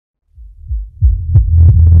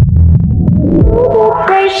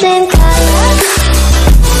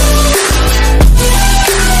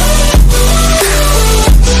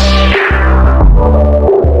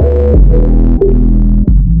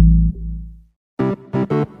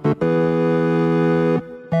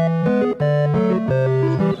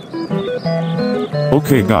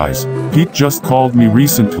Okay guys, Pete just called me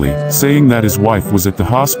recently, saying that his wife was at the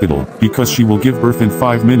hospital, because she will give birth in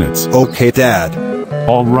 5 minutes. Okay, Dad.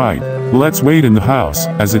 Alright, let's wait in the house,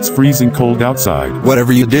 as it's freezing cold outside.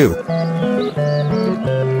 Whatever you do.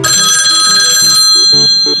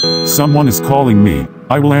 Someone is calling me.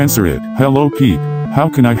 I will answer it. Hello Pete, how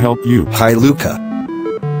can I help you? Hi, Luca.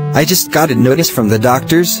 I just got a notice from the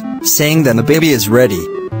doctors, saying that the baby is ready.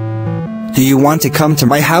 Do you want to come to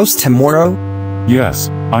my house tomorrow? Yes,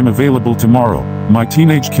 I'm available tomorrow. My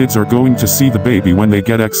teenage kids are going to see the baby when they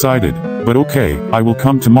get excited. But okay, I will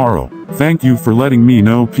come tomorrow. Thank you for letting me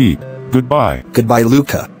know, Pete. Goodbye. Goodbye,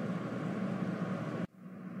 Luca.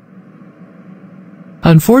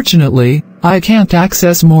 Unfortunately, I can't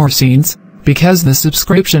access more scenes, because the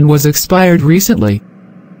subscription was expired recently.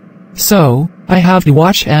 So, I have to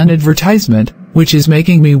watch an advertisement, which is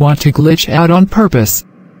making me want to glitch out on purpose.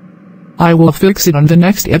 I will fix it on the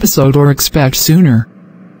next episode or expect sooner.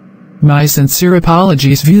 My sincere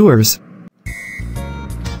apologies, viewers.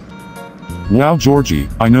 Wow, Georgie,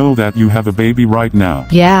 I know that you have a baby right now.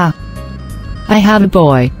 Yeah. I have a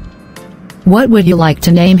boy. What would you like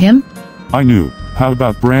to name him? I knew. How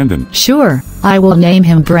about Brandon? Sure, I will name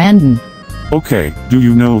him Brandon. Okay, do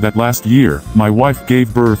you know that last year, my wife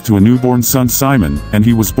gave birth to a newborn son Simon, and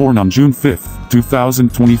he was born on June 5th,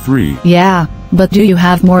 2023. Yeah, but do you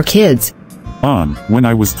have more kids? When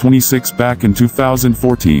I was 26 back in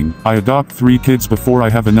 2014, I adopt 3 kids before I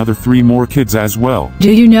have another 3 more kids as well.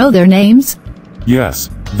 Do you know their names? Yes,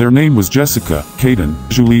 their name was Jessica, Caden,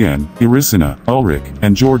 Julianne, Irissina, Ulrich,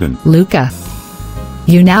 and Jordan. Luca.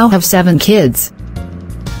 You now have 7 kids.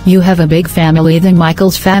 You have a big family than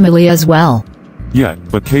Michael's family as well. Yeah,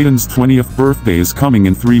 but Caden's 20th birthday is coming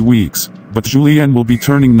in 3 weeks. But Julianne will be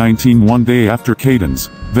turning 19 one day after Caden's.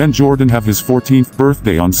 Then Jordan have his 14th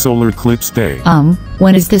birthday on solar eclipse day.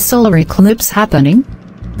 When is the solar eclipse happening?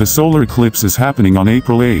 The solar eclipse is happening on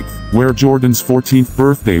April 8th, where Jordan's 14th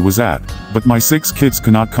birthday was at. But my 6 kids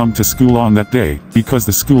cannot come to school on that day, because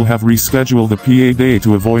the school have rescheduled the PA day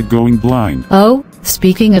to avoid going blind. Oh,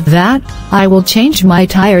 speaking of that, I will change my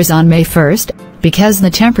tires on May 1st, because the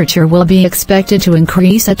temperature will be expected to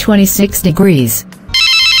increase at 26 degrees.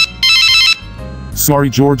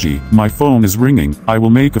 Sorry Georgie, my phone is ringing. I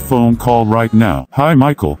will make a phone call right now. Hi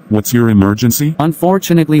Michael, what's your emergency?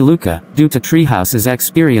 Unfortunately Luca, due to Treehouse is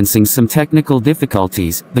experiencing some technical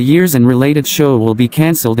difficulties, the Years and Related show will be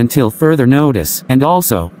cancelled until further notice. And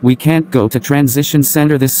also, we can't go to Transition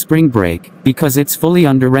Center this spring break, because it's fully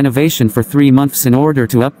under renovation for 3 months in order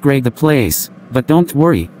to upgrade the place. But don't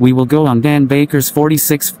worry, we will go on Dan Baker's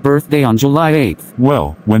 46th birthday on July 8th.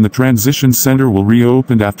 Well, when the transition center will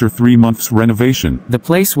reopen after 3 months renovation. The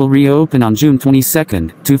place will reopen on June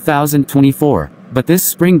 22nd, 2024. But this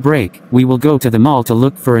spring break, we will go to the mall to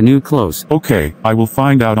look for a new clothes. Okay, I will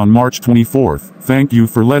find out on March 24th. Thank you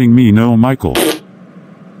for letting me know, Michael.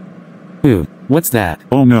 Ooh, what's that?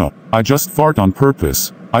 Oh no, I just fart on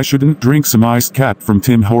purpose. I shouldn't drink some iced cat from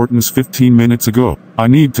Tim Hortons 15 minutes ago. I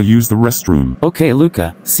need to use the restroom. Okay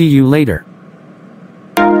Luca, see you later.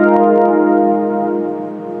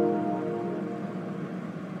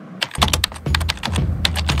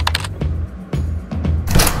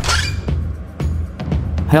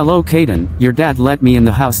 Hello Caden, your dad let me in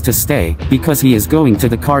the house to stay, because he is going to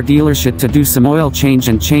the car dealership to do some oil change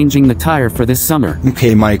and changing the tire for this summer.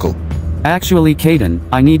 Okay, Michael. Actually Caden,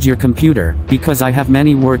 I need your computer, because I have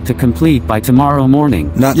many work to complete by tomorrow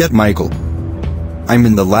morning. Not yet, Michael. I'm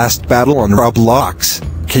in the last battle on Roblox.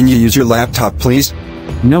 Can you use your laptop, please?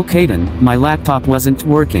 No Caden, my laptop wasn't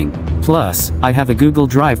working. Plus, I have a Google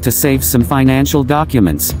Drive to save some financial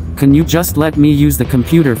documents. Can you just let me use the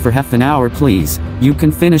computer for half an hour please? You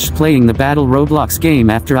can finish playing the Battle Roblox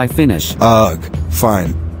game after I finish. Ugh,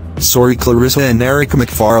 fine. Sorry Clarissa and Erica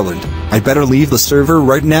McFarland. I better leave the server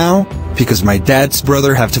right now, because my dad's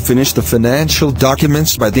brother have to finish the financial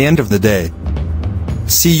documents by the end of the day.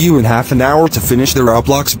 See you in half an hour to finish the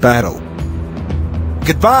Roblox battle.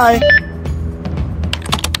 Goodbye!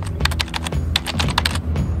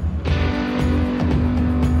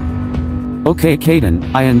 Okay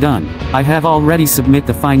Caden, I am done. I have already submit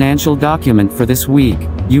the financial document for this week.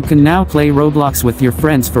 You can now play Roblox with your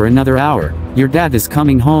friends for another hour. Your dad is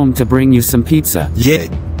coming home to bring you some pizza. Yay!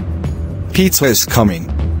 Pizza is coming.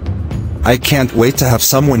 I can't wait to have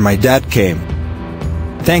some when my dad came.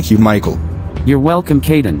 Thank you, Michael. You're welcome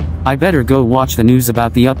Caden. I better go watch the news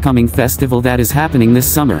about the upcoming festival that is happening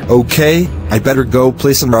this summer. Okay, I better go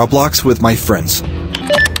play some Roblox with my friends.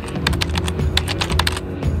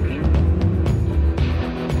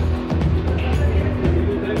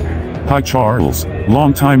 Hi Charles,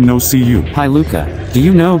 long time no see you. Hi Luca. Do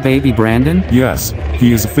you know baby Brandon? Yes,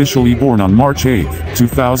 he is officially born on March 8,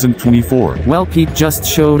 2024. Well, Pete just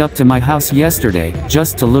showed up to my house yesterday,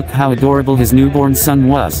 just to look how adorable his newborn son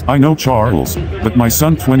was. I know Charles, but my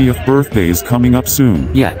son's 20th birthday is coming up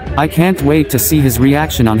soon. Yeah, I can't wait to see his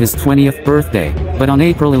reaction on his 20th birthday, but on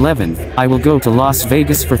April 11th, I will go to Las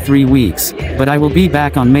Vegas for 3 weeks, but I will be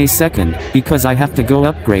back on May 2nd, because I have to go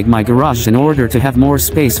upgrade my garage in order to have more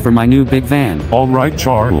space for my new big van. Alright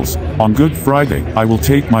Charles, on Good Friday, I will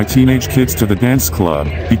take my teenage kids to the dance club,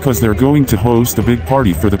 because they're going to host a big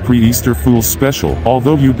party for the pre-Easter Fool's special.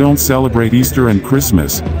 Although you don't celebrate Easter and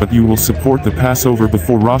Christmas, but you will support the Passover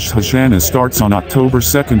before Rosh Hashanah starts on October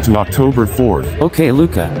 2nd to October 4th. Okay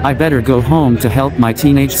Luca, I better go home to help my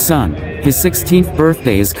teenage son. His 16th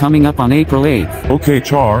birthday is coming up on April 8th. Okay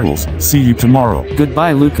Charles, see you tomorrow.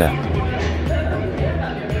 Goodbye Luca.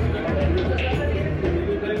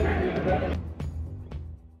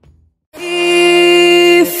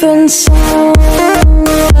 Even so